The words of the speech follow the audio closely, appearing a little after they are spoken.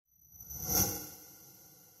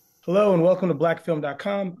Hello and welcome to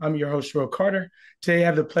blackfilm.com. I'm your host, Sheros Carter. Today I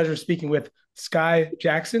have the pleasure of speaking with Skai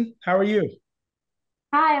Jackson. How are you?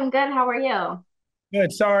 Hi, I'm good. How are you?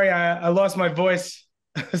 Good. Sorry, I lost my voice.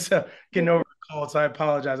 So getting over a cold, so I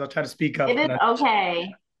apologize. I'll try to speak It up. is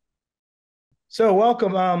okay. So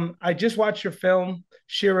welcome. I just watched your film,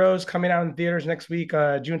 Sheros, coming out in theaters next week,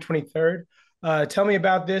 June 23rd. Tell me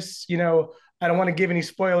about this. I don't want to give any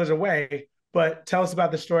spoilers away, but tell us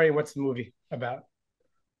about the story and what's the movie about.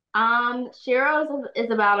 Sheros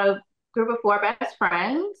is about a group of four best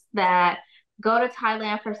friends that go to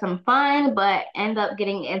Thailand for some fun, but end up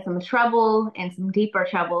getting in some trouble, in some deeper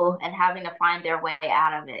trouble, and having to find their way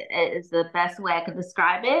out of it. It is the best way I could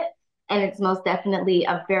describe it. And it's most definitely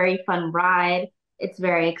a very fun ride. It's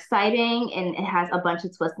very exciting and it has a bunch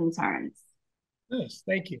of twists and turns. Nice,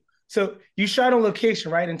 thank you. So you shot on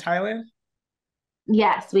location, right, in Thailand?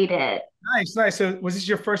 Yes, we did. Nice, nice. So was this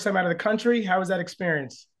your first time out of the country? How was that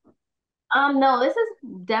experience? No, this is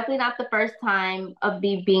definitely not the first time of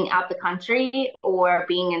me being out the country or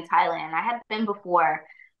being in Thailand. I had been before,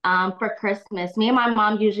 for Christmas. Me and my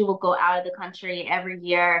mom usually will go out of the country every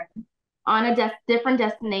year on a different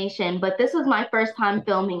destination, but this was my first time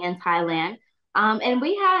filming in Thailand. And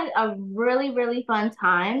we had a really, really fun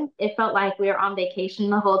time. It felt like we were on vacation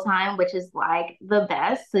the whole time, which is like the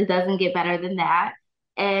best. It doesn't get better than that.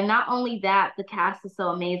 And not only that, the cast is so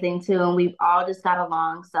amazing too, and we've all just got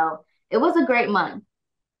along. So it was a great month.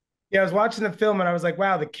 Yeah, I was watching the film and I was like,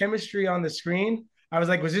 wow, the chemistry on the screen. I was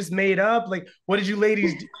like, was this made up? Like, what did you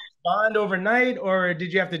ladies do? Bond overnight, or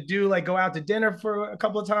did you have to do like go out to dinner for a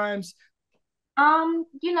couple of times?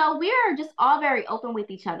 We are just all very open with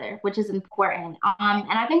each other, which is important.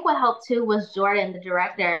 And I think what helped too was Jordan, the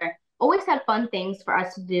director, always had fun things for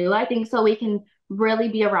us to do. I think so we can really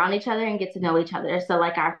be around each other and get to know each other. So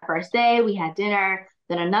like our first day, we had dinner.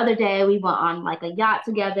 Then another day we went on like a yacht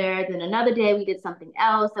together. Then another day we did something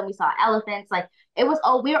else and we saw elephants. Like it was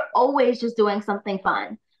we were always just doing something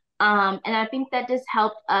fun. And I think that just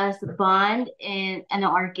helped us bond in an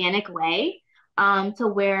organic way to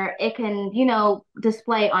where it can,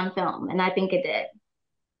 display on film. And I think it did.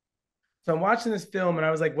 So I'm watching this film and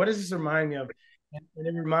I was like, what does this remind me of? And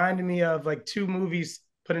it reminded me of like two movies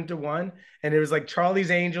put into one. And it was like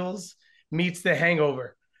Charlie's Angels meets The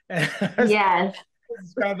Hangover. And I was Yes.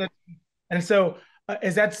 describe that. And so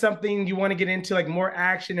is that something you want to get into, like more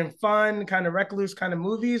action and fun, kind of recluse kind of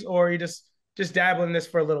movies, or you just dabble in this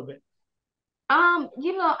for a little bit? I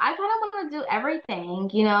kind of want to do everything.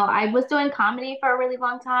 I was doing comedy for a really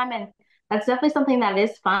long time, and that's definitely something that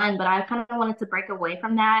is fun, but I kind of wanted to break away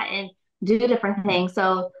from that and do different things.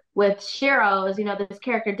 So with Sheroes, this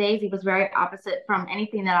character Daisy was very opposite from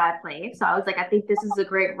anything that I played. So I was like, I think this is a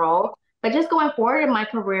great role. But just going forward in my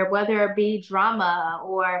career, whether it be drama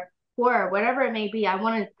or horror, whatever it may be, I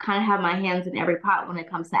want to kind of have my hands in every pot when it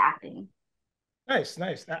comes to acting. Nice,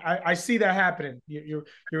 nice. I see that happening. You're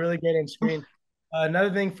really great on screen.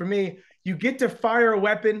 Another thing for me, you get to fire a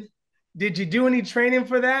weapon. Did you do any training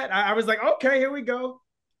for that? I was like, okay, here we go.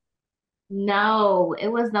 No, it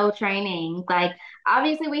was no training. Like,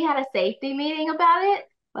 obviously, we had a safety meeting about it,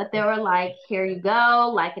 but they were like, "Here you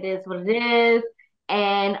go, like it is what it is."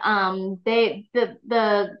 And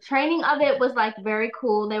the training of it was like very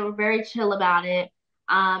cool. They were very chill about it,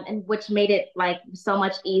 and which made it like so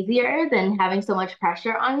much easier than having so much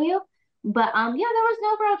pressure on you. But yeah, there was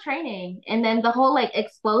no real training. And then the whole like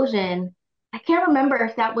explosion, I can't remember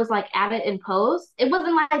if that was like added in post. It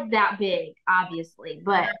wasn't like that big, obviously,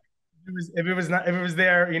 but. If it was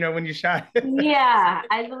there, when you shot it. Yeah,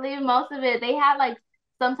 I believe most of it, they had like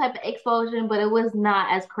some type of explosion, but it was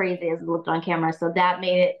not as crazy as it looked on camera. So that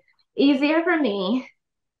made it easier for me.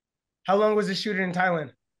 How long was the shooting in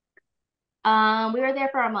Thailand? We were there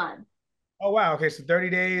for a month. Oh wow, okay, so 30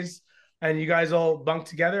 days, and you guys all bunked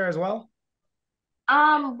together as well.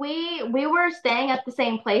 We were staying at the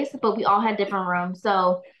same place, but we all had different rooms.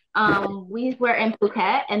 So we were in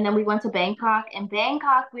Phuket and then we went to Bangkok. In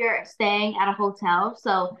Bangkok, we were staying at a hotel.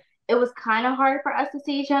 So it was kind of hard for us to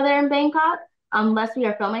see each other in Bangkok unless we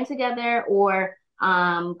are filming together or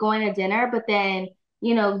going to dinner. But then,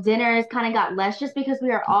 dinners kind of got less just because we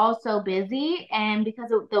were all so busy and because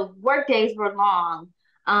the work days were long.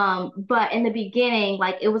 But in the beginning,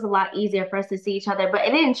 like it was a lot easier for us to see each other, but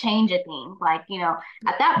it didn't change a thing. Like,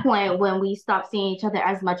 at that point when we stopped seeing each other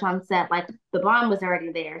as much on set, like the bond was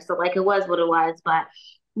already there. So like it was what it was, but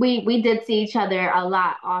we did see each other a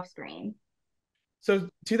lot off screen. So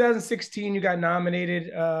 2016, you got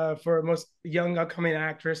nominated for most young upcoming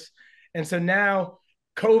actress, and so now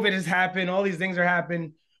COVID has happened. All these things are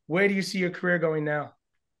happening. Where do you see your career going now?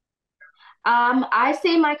 I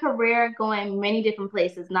see my career going many different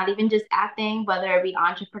places, not even just acting, whether it be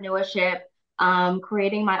entrepreneurship,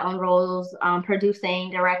 creating my own roles,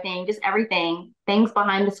 producing, directing, just everything, things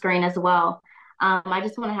behind the screen as well. I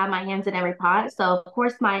just want to have my hands in every pot. So, of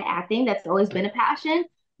course, my acting, that's always been a passion,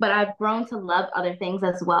 but I've grown to love other things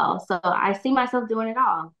as well. So I see myself doing it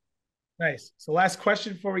all. Nice. So last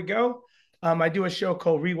question before we go. I do a show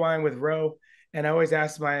called Rewind with Ro, and I always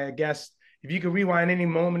ask my guests if you could rewind any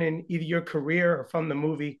moment in either your career or from the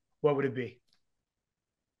movie, what would it be?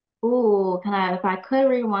 Ooh, if I could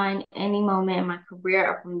rewind any moment in my career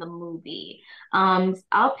or from the movie,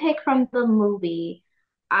 I'll pick from the movie.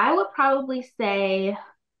 I would probably say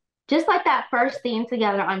just like that first scene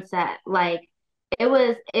together on set, like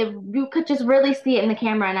if you could just really see it in the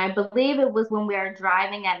camera. And I believe it was when we were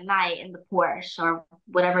driving at night in the Porsche or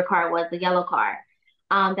whatever car it was, the yellow car.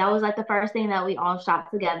 That was like the first thing that we all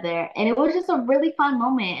shot together. And it was just a really fun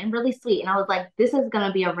moment and really sweet. And I was like, this is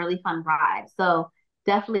gonna be a really fun ride. So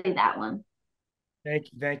definitely that one.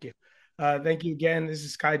 Thank you. Thank you. Thank you again. This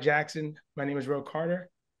is Skai Jackson. My name is Ro Carter,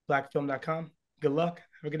 blackfilm.com. Good luck.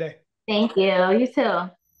 Have a good day. Thank you. You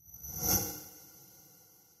too.